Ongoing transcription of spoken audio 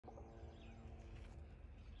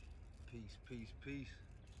Peace, peace, peace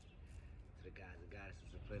to the guys and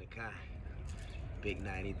goddesses of Planet Kai. Big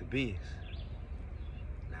 90 the beings.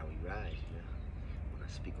 Now we rise, man. When I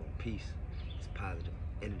speak on peace, it's positive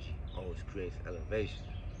energy. Always creates elevation.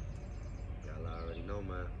 Y'all already know,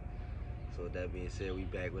 man. So with that being said, we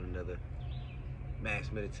back with another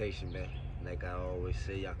mass meditation, man. Like I always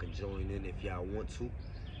say, y'all can join in if y'all want to.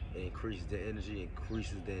 It increases the energy,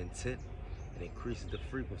 increases the intent, and increases the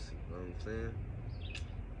frequency. You know what I'm saying?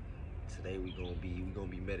 Today we gonna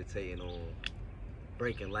be meditating on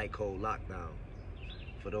breaking light code lockdown.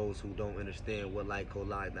 For those who don't understand what light code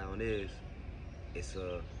lockdown is, it's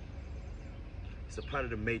a part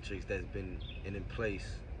of the matrix that's been in place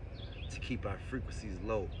to keep our frequencies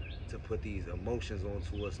low, to put these emotions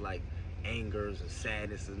onto us like angers and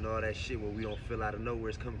sadness and all that shit where we don't feel out of nowhere.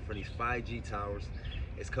 It's coming from these 5G towers.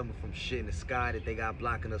 It's coming from shit in the sky that they got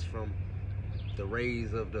blocking us from the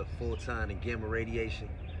rays of the photon and gamma radiation.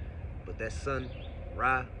 But that sun,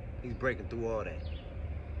 Ra, he's breaking through all that.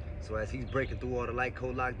 So as he's breaking through all the light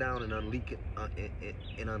code lockdown and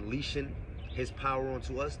unleashing his power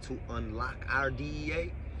onto us to unlock our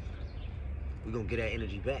DEA, we're gonna get that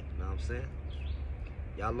energy back, you know what I'm saying?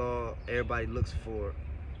 Y'all all, everybody looks for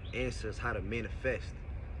answers how to manifest,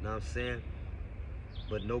 you know what I'm saying?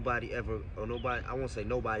 But nobody ever, or nobody, I won't say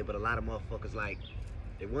nobody, but a lot of motherfuckers like,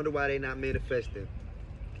 they wonder why they not manifesting,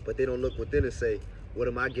 but they don't look within and say, what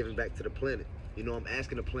am I giving back to the planet? You know, I'm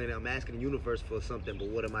asking the planet, I'm asking the universe for something, but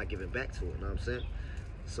what am I giving back to it? You know what I'm saying?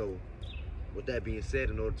 So, with that being said,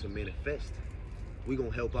 in order to manifest, we're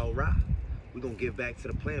going to help out Ra. We're going to give back to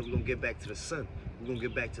the planet. We're going to give back to the sun. We're going to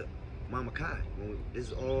give back to Mama Kai.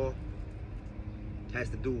 This all has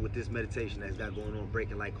to do with this meditation that's got going on,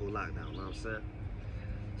 breaking light code lockdown. You know what I'm saying?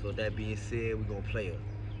 So, with that being said, we're going to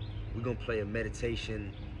play a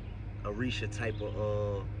meditation, Orisha type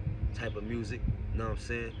of music. You know what I'm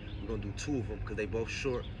saying? We're gonna do two of them because they both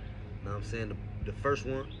short. You know what I'm saying? The first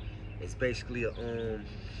one is basically a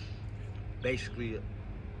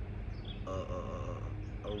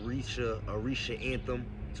Orisha anthem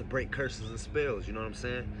to break curses and spells. You know what I'm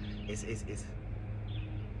saying? It's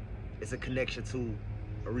a connection to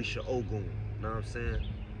Orisha Ogun. You know what I'm saying?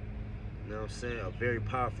 You know what I'm saying? A very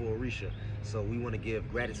powerful Orisha. So we want to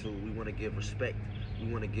give gratitude. We want to give respect. We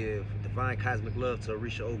want to give divine cosmic love to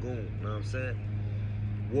Orisha Ogun. You know what I'm saying?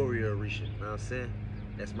 Warrior Orisha, you know what I'm saying?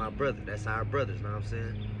 That's my brother, that's our brothers, you know what I'm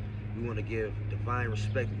saying? We want to give divine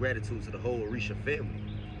respect and gratitude to the whole Orisha family,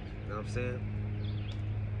 you know what I'm saying?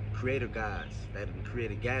 Creator gods that have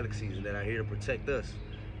created galaxies and that are here to protect us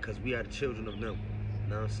because we are the children of them, you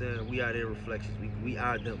know what I'm saying? We are their reflections, we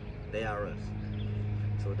are them, they are us.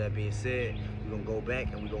 So with that being said, we're going to go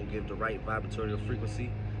back and we're going to give the right vibratorial frequency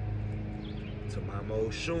to Mama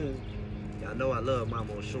Oshun. Y'all know I love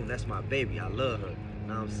Mama Oshun, that's my baby, I love her. You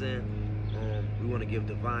know what I'm saying? We want to give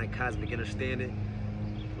divine cosmic understanding,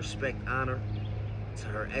 respect, honor to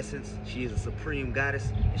her essence. She is a supreme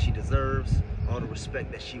goddess and she deserves all the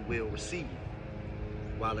respect that she will receive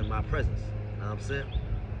while in my presence. You know what I'm saying?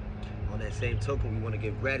 On that same token, we want to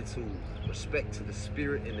give gratitude, respect to the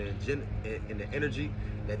spirit and the energy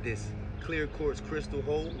that this clear quartz crystal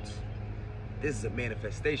holds. This is a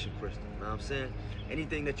manifestation crystal. You know what I'm saying?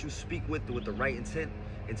 Anything that you speak with the right intent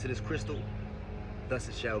into this crystal, thus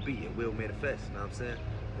it shall be. It will manifest, you know what I'm saying?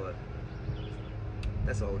 But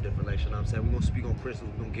that's a whole different lecture, you know what I'm saying? We're gonna speak on crystals,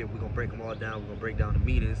 we're gonna break them all down, we're gonna break down the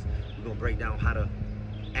meanings, we're gonna break down how to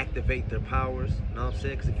activate their powers, you know what I'm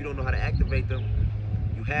saying? Because if you don't know how to activate them,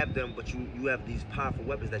 you have them, but you have these powerful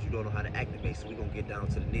weapons that you don't know how to activate. So we're gonna get down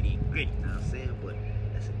to the nitty gritty, you know what I'm saying? But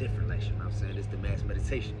that's a different lecture, you know what I'm saying? This is the mass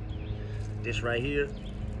meditation. This right here,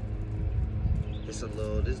 this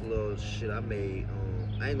little shit I made.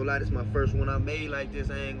 I ain't gonna lie, this is my first one I made like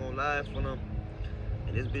this. I ain't gonna lie for them.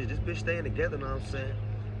 And this bitch staying together, know what I'm saying?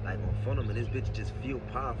 Like on front of them, and this bitch just feel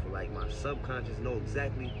powerful. Like my subconscious know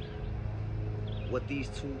exactly what these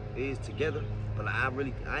two is together. But like, I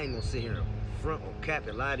ain't gonna sit here in front or cap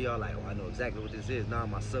and lie to y'all like, oh, I know exactly what this is. Nah,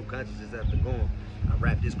 my subconscious is after going. I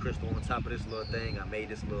wrapped this crystal on top of this little thing. I made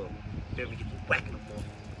this little, feel me, get to whacking them off.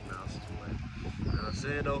 You know what I'm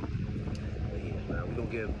saying though? But yeah, man, we gonna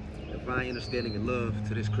give divine understanding and love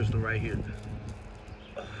to this crystal right here.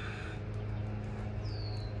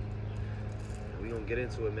 We gonna get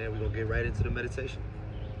into it, man. We gonna get right into the meditation.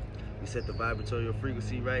 We set the vibratorial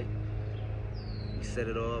frequency right. We set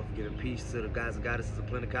it off, giving peace to the guys and goddesses of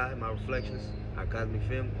Planet Kai, my reflections, our cosmic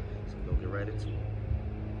family. So we gonna get right into it.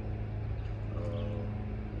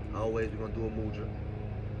 Always we gonna do a mudra.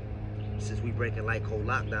 Since we breaking light code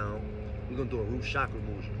lockdown, we gonna do a root chakra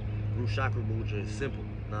mudra. Root chakra mudra is simple.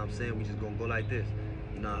 You know what I'm saying? We just gonna go like this.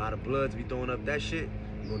 You know how the bloods be throwing up that shit?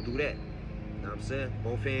 We're gonna do that. You know what I'm saying?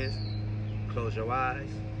 Both hands, close your eyes,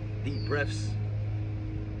 deep breaths,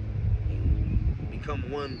 and become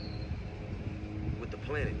one with the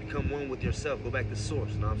planet. Become one with yourself. Go back to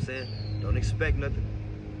source, you know what I'm saying? Don't expect nothing.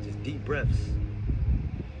 Just deep breaths.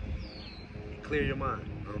 And clear your mind,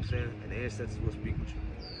 you know what I'm saying? And the ancestors will speak with you.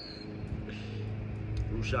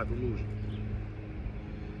 Root chakra illusion.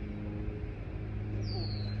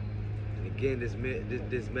 And again,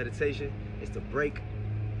 this meditation is to break,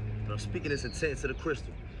 and I'm speaking this intent to the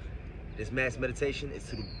crystal. This mass meditation is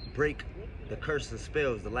to break the curses and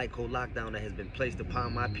spells, the light code lockdown that has been placed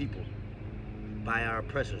upon my people by our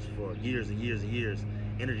oppressors for years and years and years.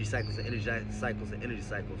 Energy cycles and energy cycles and energy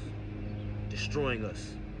cycles, destroying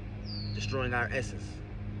us, destroying our essence.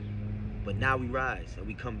 But now we rise and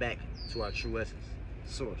we come back to our true essence,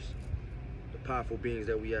 source, the powerful beings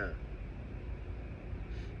that we are.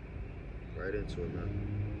 Right into it, man.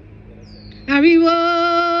 Ariwo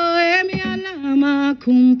emi alama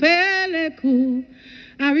kumpele ku.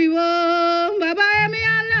 Ariwo baba emi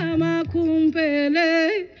alama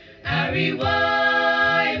kumpele. Ariwo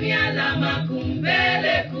emi alama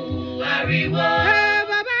kumpele ku. Ariwo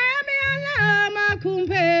baba emi alama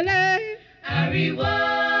kumpele. Ariwo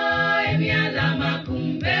emi alama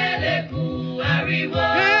kumpele ku. Ariwo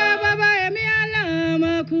baba emi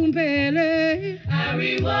alama kumpele.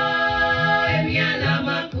 Ariwo emi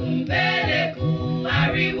alama kumpele ku.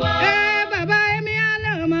 Ariwo baba emi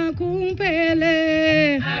alama kumpele.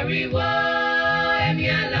 Ariwo emi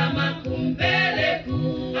alama kumpele ku.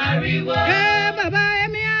 Ariwo baba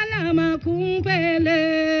emi alama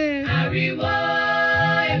kumpele. Ariwo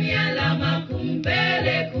emi alama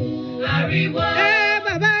kumpele ku. Ariwo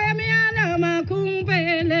baba emi alama kumpele.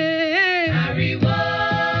 Ariwo emi alama kumpele ku. Ariwo baba emi alama kumpele. Ariwo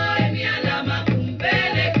emi alama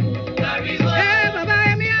kumpele ku. Ariwo baba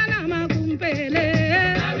emi alama kumpele. Ariwo emi alama kumpele ku. Ariwo emi alama kumpele.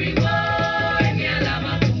 Ariwo emi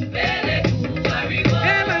alama kumpele ku. Ariwo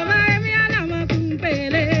emi alama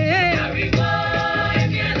kumpele. Ariwo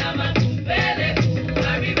emi alama kumpele ku.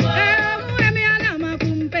 Ariwo baba emi alama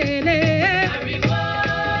kumpele. Ariwo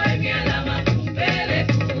emi alama kumpele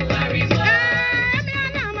ku. Ariwo baba emi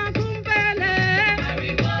alama kumpele.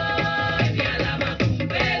 Ariwo emi alama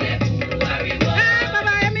kumpele ku. Ariwo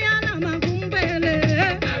baba emi alama kumpele.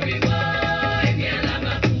 Ariwo emi alama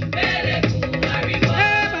kumpele ku. Ariwo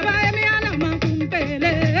emi alama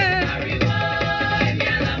kumpele. Ariwo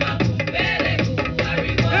emi alama kumpele ku.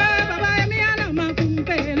 Ariwo baba emi alama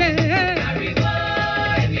kumpele. Ariwo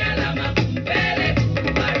emi alama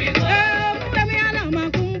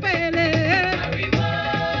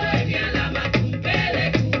kumpele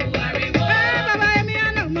ku. Ariwo baba emi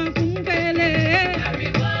alama kumpele.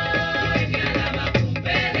 Ariwo emi alama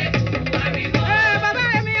kumpele ku. Ariwo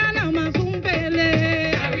emi alama kumpele.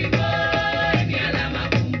 Ariwo emi alama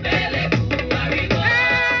kumpele ku. Ariwo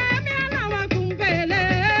emi alama kumpele.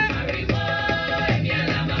 Ariwo emi alama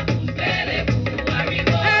kumpele ku. Ariwo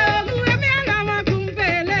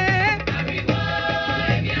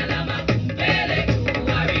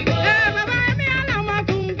baba emi alama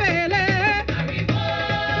kumpele. Ariwo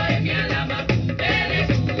emi alama kumpele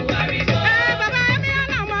ku. Ariwo baba emi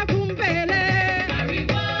alama kumpele.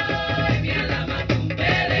 Ariwo emi alama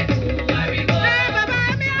kumpele ku. Ariwo baba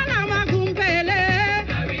emi alama kumpele. Ariwo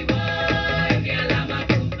emi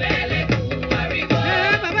alama kumpele ku.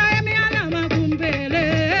 Ariwo baba emi alama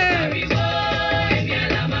kumpele. Ariwo emi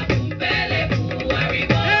alama kumpele ku. Ariwo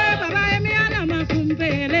baba emi alama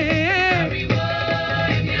kumpele. Ariwo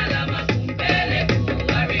emi alama kumpele ku.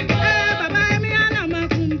 Ariwo baba emi alama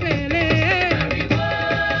kumpele. Ariwo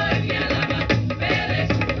emi alama kumpele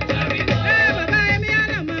ku. Ariwo baba emi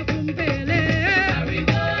alama kumpele.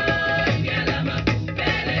 Ariwo emi alama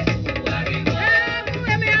kumpele ku. Ariwo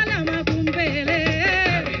emi alama kumpele.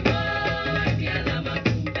 Ariwo emi alama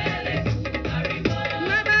kumpele ku. Ariwo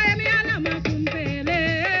baba emi alama kumpele.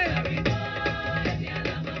 Ariwo emi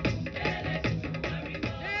alama kumpele ku.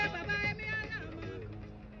 Ariwo baba emi alama.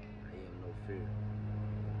 I am no fear.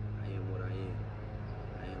 I am what I am.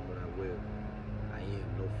 I am what I will. I am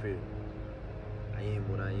no fear. I am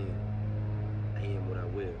what I am. I am what I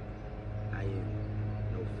will. I am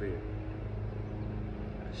no fear.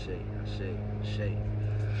 Ashe.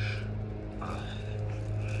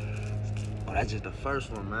 Oh, that's just the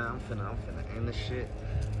first one, man. I'm finna end this shit.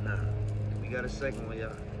 Nah, we got a second one,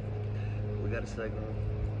 y'all. We got a second one.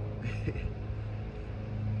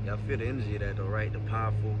 Y'all feel the energy of that though, right? The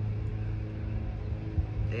powerful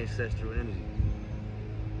ancestral energy.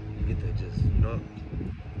 You get to just, bro.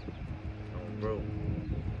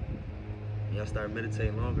 When y'all start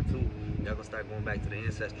meditating longer too, y'all gonna start going back to the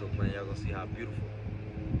ancestral plane. Y'all gonna see how beautiful.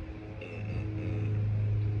 And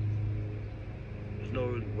there's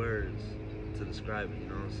no to describe it, you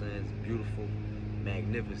know what I'm saying? It's beautiful,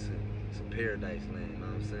 magnificent. It's a paradise land, you know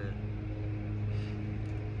what I'm saying?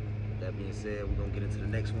 That being said, we're gonna get into the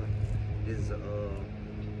next one. This is a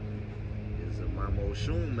Mama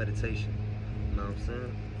Oshun meditation. You know what I'm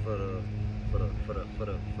saying?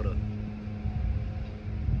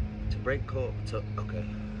 To break code okay.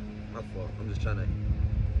 My fault. I'm just trying to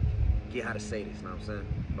get how to say this, you know what I'm saying?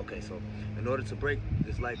 Okay, so in order to break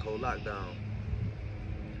this light code lockdown,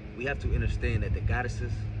 we have to understand that the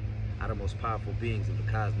goddesses are the most powerful beings of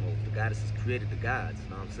the cosmos. The goddesses created the gods, you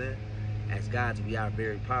know what I'm saying? As gods, we are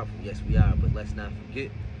very powerful. Yes, we are, but let's not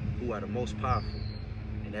forget who are the most powerful,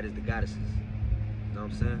 and that is the goddesses. You know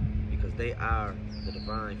what I'm saying? Because they are the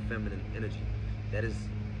divine feminine energy. That is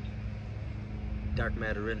dark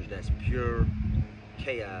matter energy. That's pure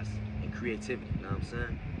chaos and creativity. You know what I'm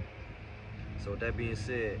saying? So with that being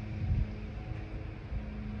said,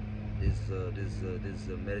 this is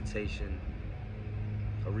a meditation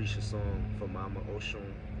Orisha song for Mama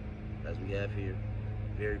Oshun, as we have here.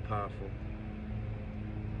 Very powerful.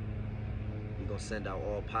 We're gonna send out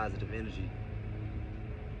all positive energy,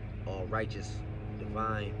 all righteous,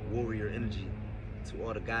 divine warrior energy to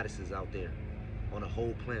all the goddesses out there on the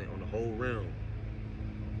whole planet, on the whole realm,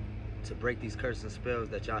 to break these curses and spells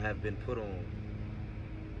that y'all have been put on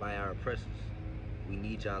by our oppressors. We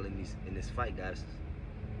need y'all in this fight, goddesses.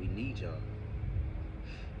 We need y'all.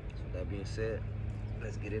 So that being said,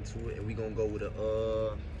 let's get into it, and we gonna go with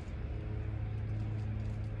a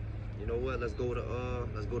you know what? Let's go to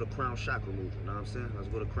crown chakra mudra. You know what I'm saying? Let's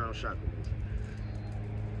go to crown chakra mudra.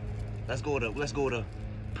 Let's go to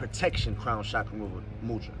protection crown chakra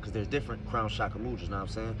mudra, because there's different crown chakra mudras. You know what I'm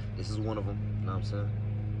saying? This is one of them. You know what I'm saying?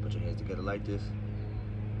 Put your hands together like this.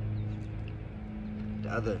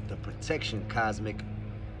 The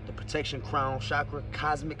protection crown chakra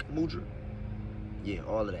cosmic mudra. Yeah,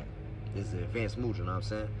 all of that. This is the advanced mudra. You know what I'm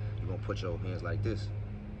saying? You're gonna put your hands like this.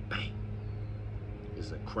 Bang.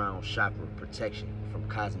 It's a crown chakra protection from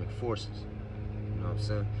cosmic forces. You know what I'm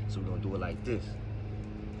saying? So we're gonna do it like this.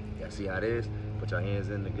 Y'all see how it is? Put your hands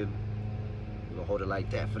in the good. We're gonna hold it like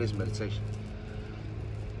that for this meditation.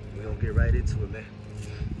 We're gonna get right into it, man.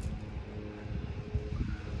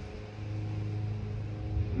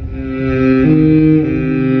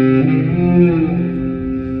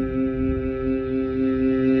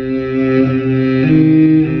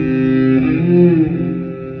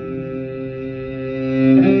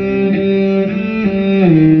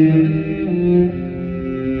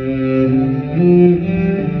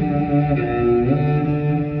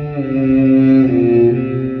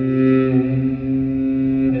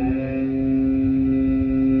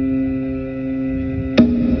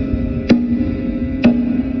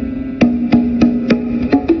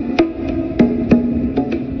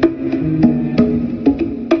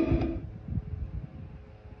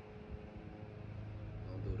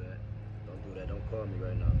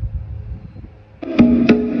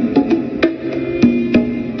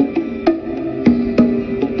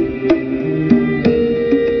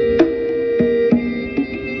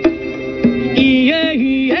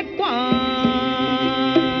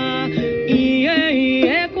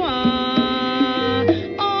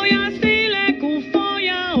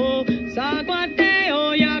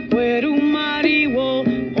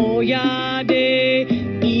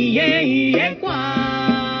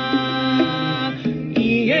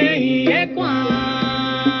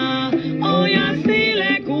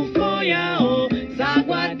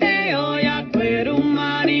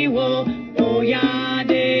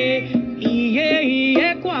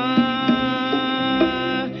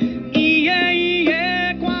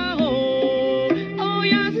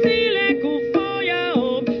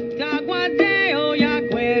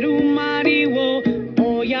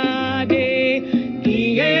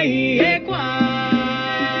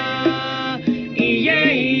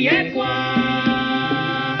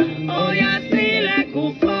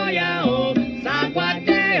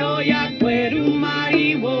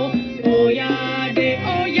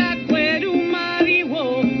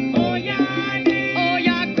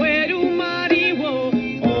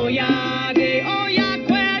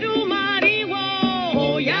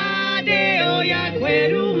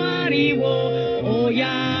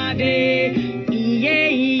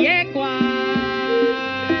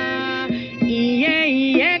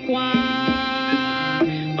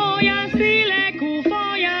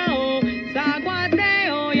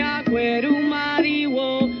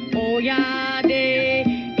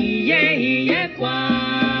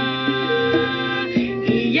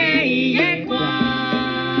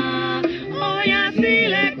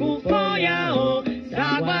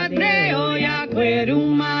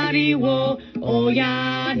 mariwo,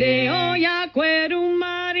 oya de oya kweru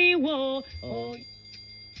mariwo.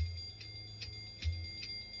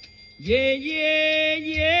 Yeah, yeah,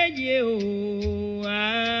 yeah, yeah, oh,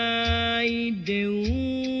 I do.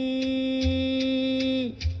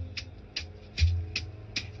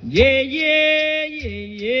 Yeah, yeah, yeah,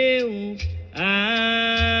 yeah, oh,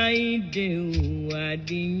 I do.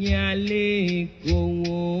 Adinyale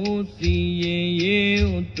ko si yeah,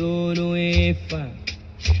 yeah, toro efa.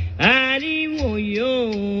 Ariwo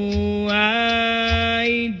yo,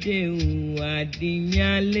 I do.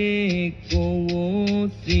 Adinyale ko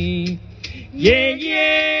si. Yeah,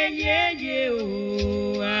 yeah, yeah, yeah,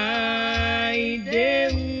 oh, I do.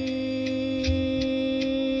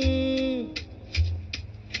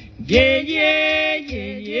 Yeah, yeah,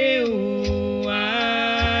 yeah, yeah, oh,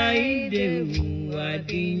 I do.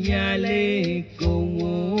 Adinyale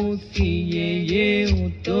ko si, yeah, yeah,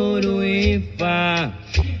 toro efa.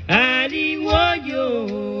 Ariwo yo,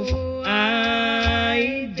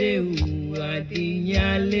 I do.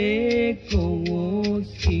 Adinyale ko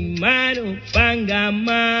si, maro panga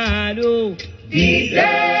maro.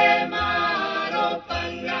 Dice maro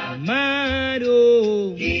panga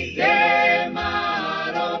maro. Dice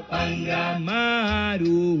maro panga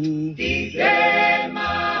maro. Dice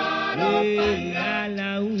maro panga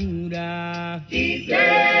laura. Dice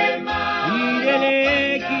maro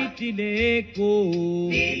panga kitideko.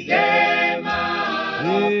 Dice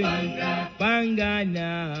maro panga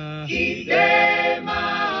pangana. Dice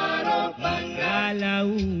maro panga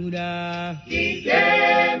laura. Dice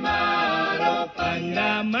maro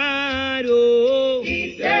panga maro.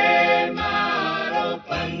 Dice maro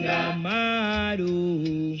panga maro.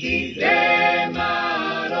 Dice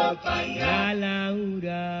maro panga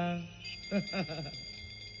laura.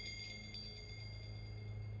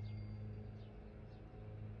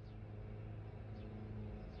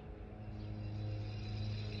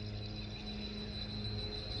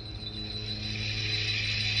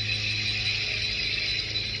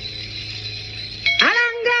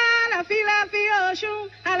 Alanga la fila fioshu,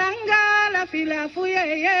 alanga la fila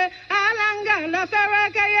fuyeye, alanga la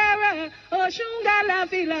ferrakayera, oshunga la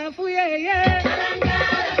fila fuyeye. Alanga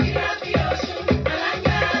la fila fioshu,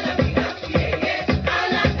 alanga la fila fuyeye,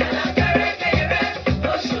 alanga la ferrakayera,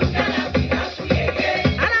 oshunga la fila fuyeye.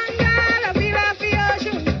 Alanga la fila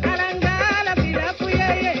fioshu, alanga la fila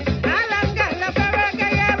fuyeye, alanga la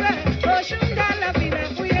ferrakayera, oshunga la fila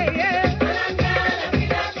fuyeye. Alanga la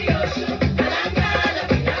fila fioshu. Alanga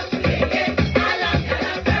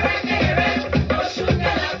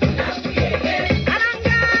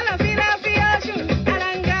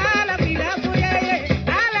la fila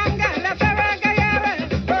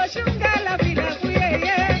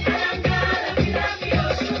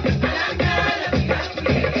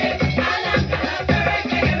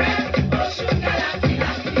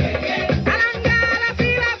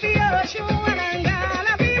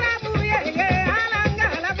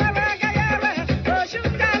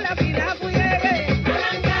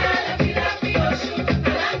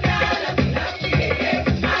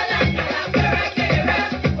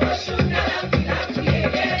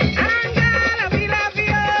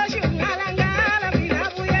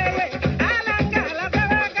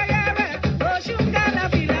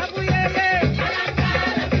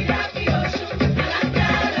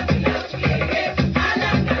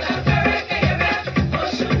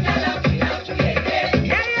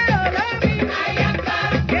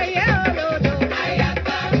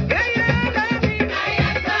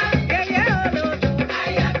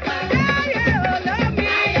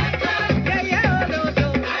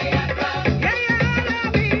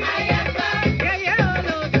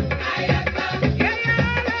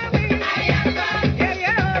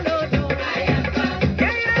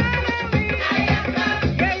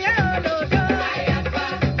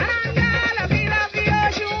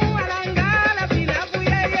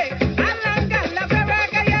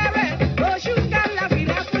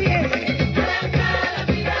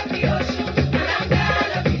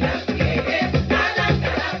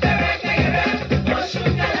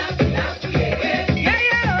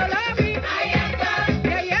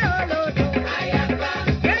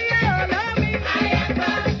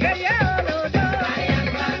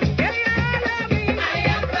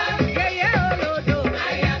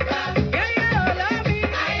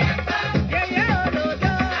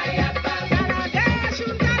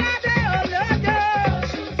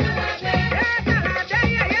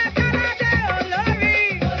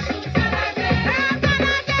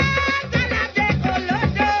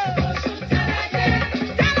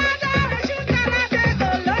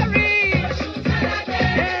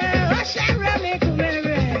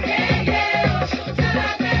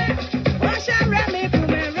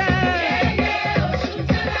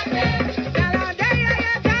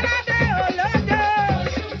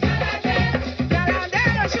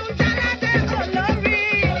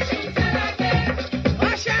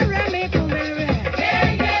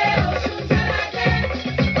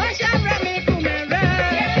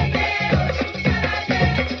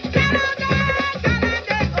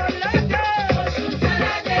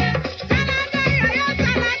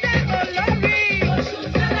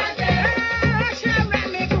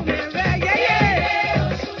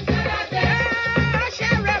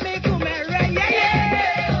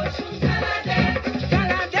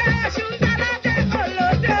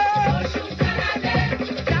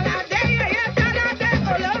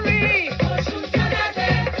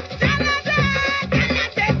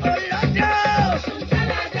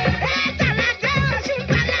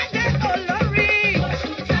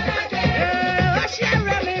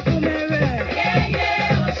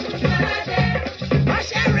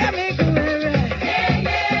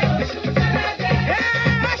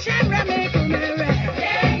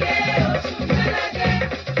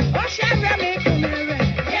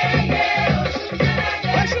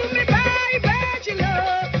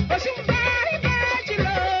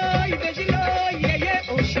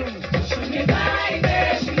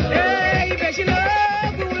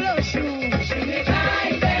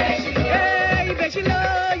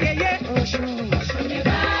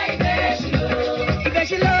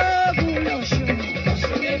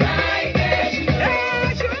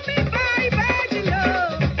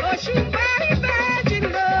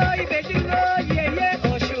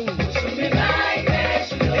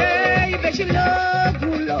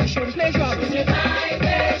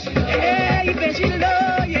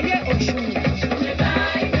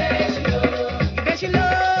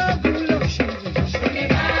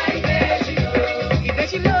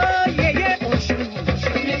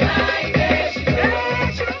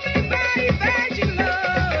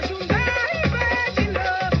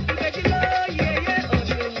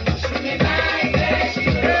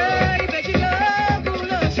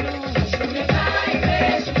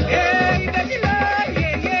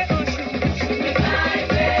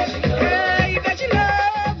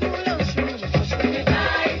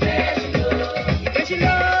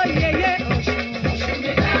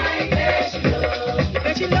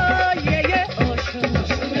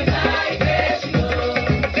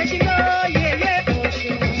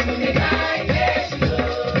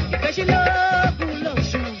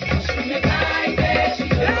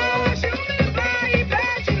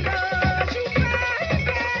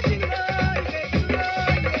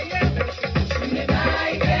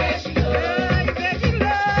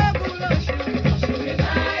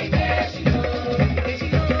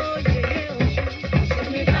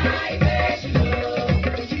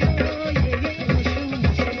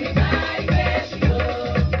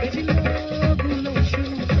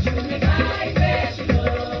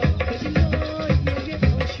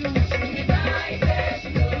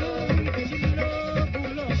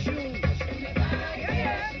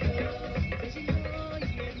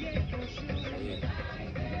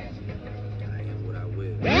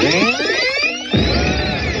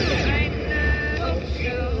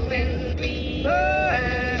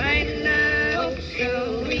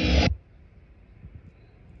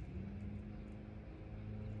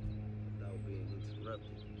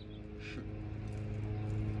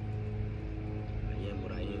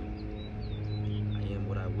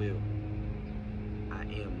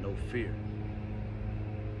fear.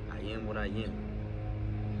 I am what I am.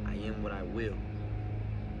 I am what I will.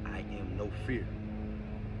 I am no fear.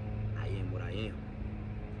 I am what I am.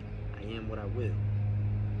 I am what I will.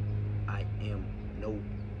 I am no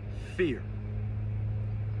fear.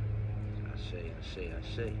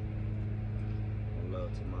 Ashe. One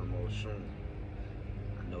love to Mama Oshun.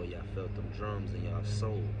 I know y'all felt them drums in y'all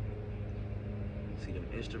soul. See them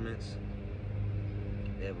instruments?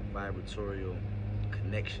 They have a vibratorial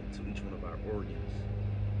connection to each one of our organs.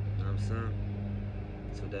 You know what I'm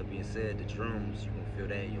saying? So that being said, the drums, you're gonna feel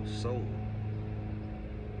that in your soul.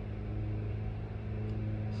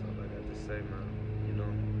 So like I just say, man, you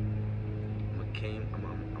know,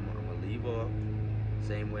 I'm gonna leave off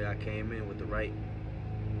same way I came in, with the right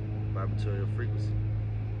vibratorial frequency.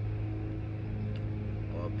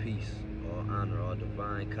 All peace, all honor, all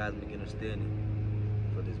divine cosmic understanding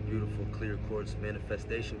for this beautiful clear quartz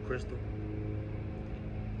manifestation crystal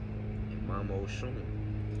and Mama Oshun,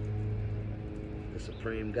 the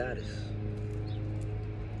supreme goddess.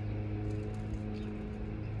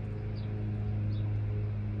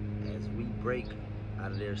 As we break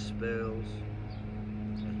out of their spells,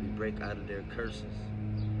 as we break out of their curses,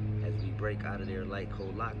 as we break out of their light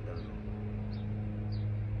code lockdown,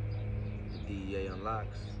 the DEA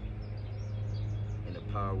unlocks, and the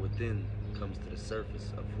power within comes to the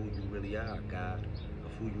surface of who you really are, God,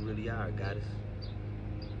 of who you really are, Goddess,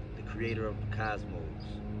 the creator of the cosmos,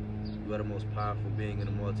 You are the most powerful being in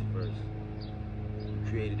the multiverse. You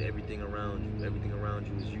created everything around you. Everything around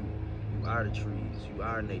you is you. You are the trees. You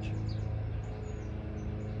are nature.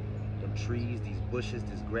 Them trees, these bushes,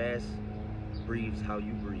 this grass breathes how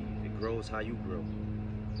you breathe. It grows how you grow.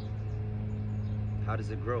 How does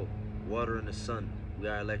it grow? Water and the sun. We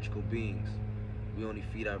are electrical beings. We only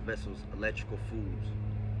feed our vessels electrical foods.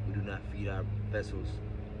 We do not feed our vessels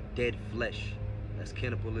dead flesh. That's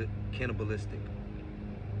cannibalistic.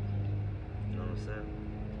 You know what I'm saying?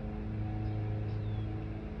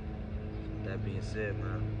 With that being said,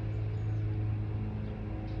 man,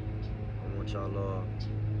 I want y'all all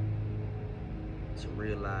to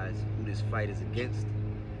realize who this fight is against,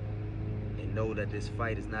 and know that this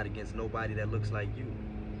fight is not against nobody that looks like you.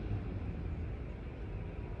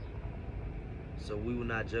 So we will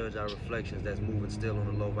not judge our reflections that's moving still on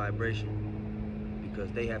a low vibration,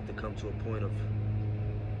 because they have to come to a point of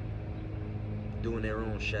doing their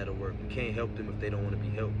own shadow work. We can't help them if they don't want to be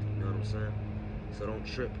helped. You know what I'm saying? So don't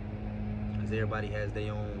trip, because everybody has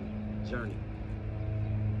their own journey.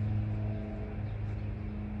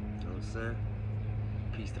 You know what I'm saying?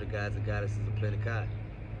 Peace to the gods and goddesses of Planet Kai.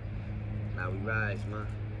 Now we rise, man.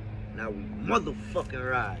 Now we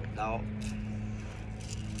motherfucking rise, dog.